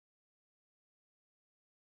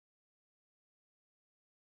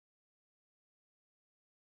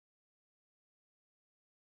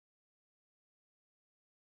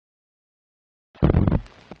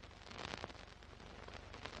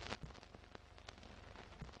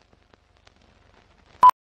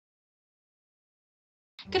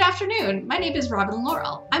afternoon. My name is Robin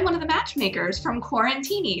Laurel. I'm one of the matchmakers from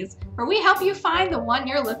Quarantinis, where we help you find the one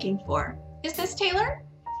you're looking for. Is this Taylor?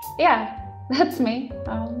 Yeah, that's me.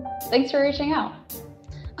 Thanks for reaching out.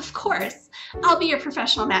 Of course. I'll be your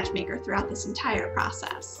professional matchmaker throughout this entire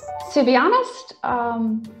process. To be honest,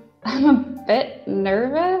 I'm a bit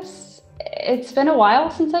nervous. It's been a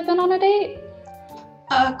while since I've been on a date.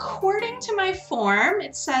 According to my form,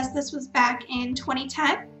 it says this was back in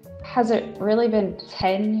 2010. Has it really been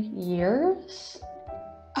 10 years?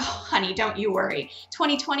 Oh, honey, don't you worry.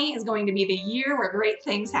 2020 is going to be the year where great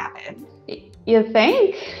things happen. You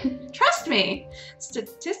think? Trust me.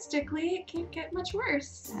 Statistically, it can't get much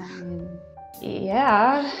worse.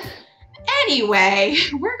 Yeah. Anyway,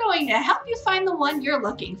 we're going to help you find the one you're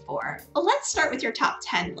looking for. Let's start with your top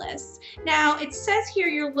 10 list. Now, it says here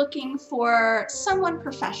you're looking for someone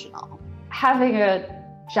professional. Having a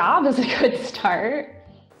job is a good start.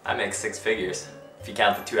 I make 6 figures, if you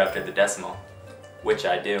count the 2 after the decimal, which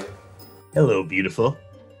I do. Hello, beautiful.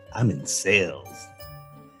 I'm in sales.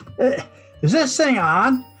 Is this thing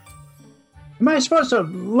on? Am I supposed to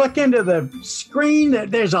look into the screen?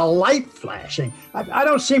 There's a light flashing. I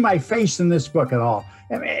don't see my face in this book at all.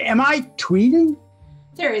 Am I tweeting?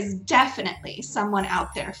 There is definitely someone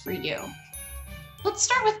out there for you. Let's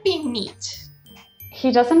start with being neat.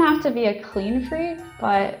 He doesn't have to be a clean freak,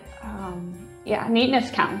 but yeah,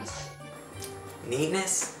 neatness counts.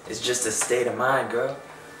 Neatness is just a state of mind, girl.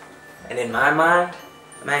 And in my mind,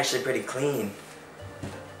 I'm actually pretty clean.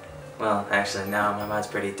 Well, actually, now my mind's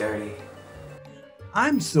pretty dirty.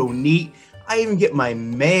 I'm so neat, I even get my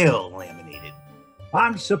mail laminated.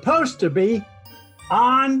 I'm supposed to be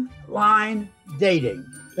online dating.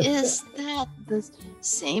 Is that the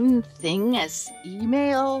same thing as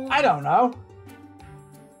email? I don't know.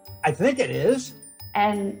 I think it is.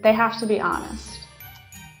 And they have to be honest.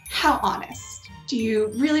 How honest? Do you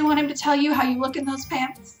really want him to tell you how you look in those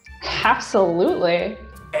pants? Absolutely.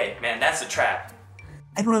 Hey, man, that's a trap.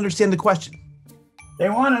 I don't understand the question. They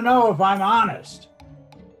want to know if I'm honest.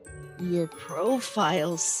 Your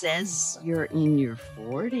profile says you're in your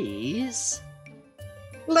 40s.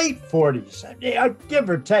 Late 40s, give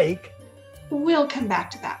or take. We'll come back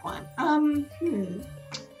to that one.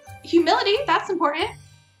 Humility, that's important.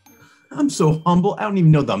 I'm so humble, I don't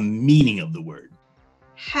even know the meaning of the word.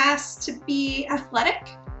 Has to be athletic.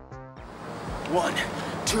 1,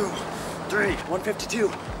 2, 3, 152,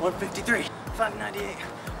 153, 598,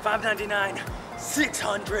 599,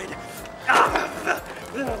 600.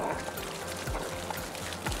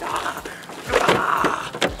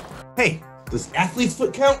 Hey, does athlete's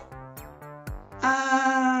foot count? Has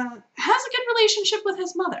a good relationship with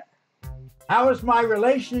his mother. How is my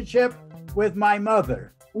relationship with my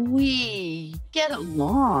mother? We get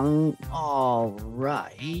along all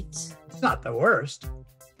right. It's not the worst.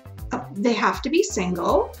 They have to be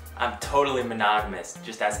single. I'm totally monogamous,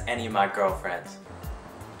 just ask any of my girlfriends.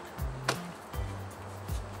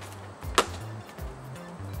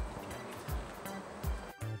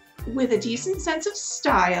 With a decent sense of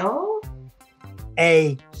style.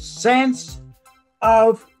 A sense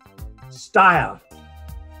of style.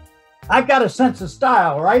 I've got a sense of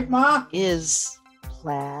style, right, Ma? Is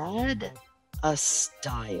plaid a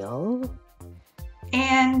style?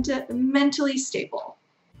 And mentally stable.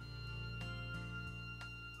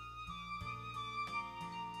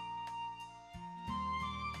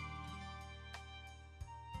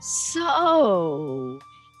 So,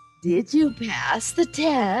 did you pass the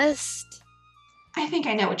test? I think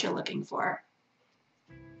I know what you're looking for.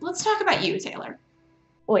 Let's talk about you, Taylor.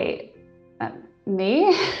 Wait,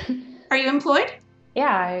 me? Are you employed?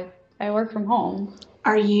 Yeah, I work from home.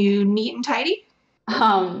 Are you neat and tidy?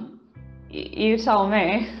 You tell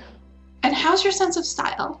me. And how's your sense of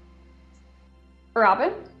style?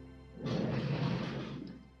 Robin?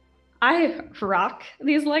 I rock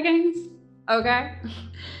these leggings, okay?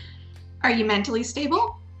 Are you mentally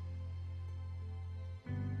stable?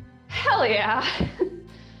 Hell yeah.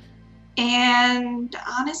 And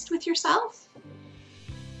honest with yourself?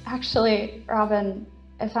 Actually, Robin,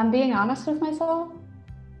 if I'm being honest with myself,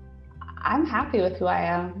 I'm happy with who I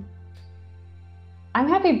am. I'm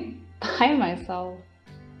happy by myself.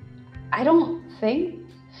 I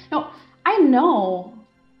know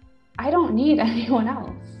I don't need anyone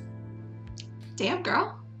else. Damn,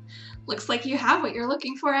 girl. Looks like you have what you're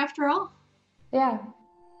looking for after all. Yeah,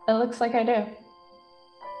 it looks like I do.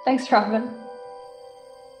 Thanks, Robin.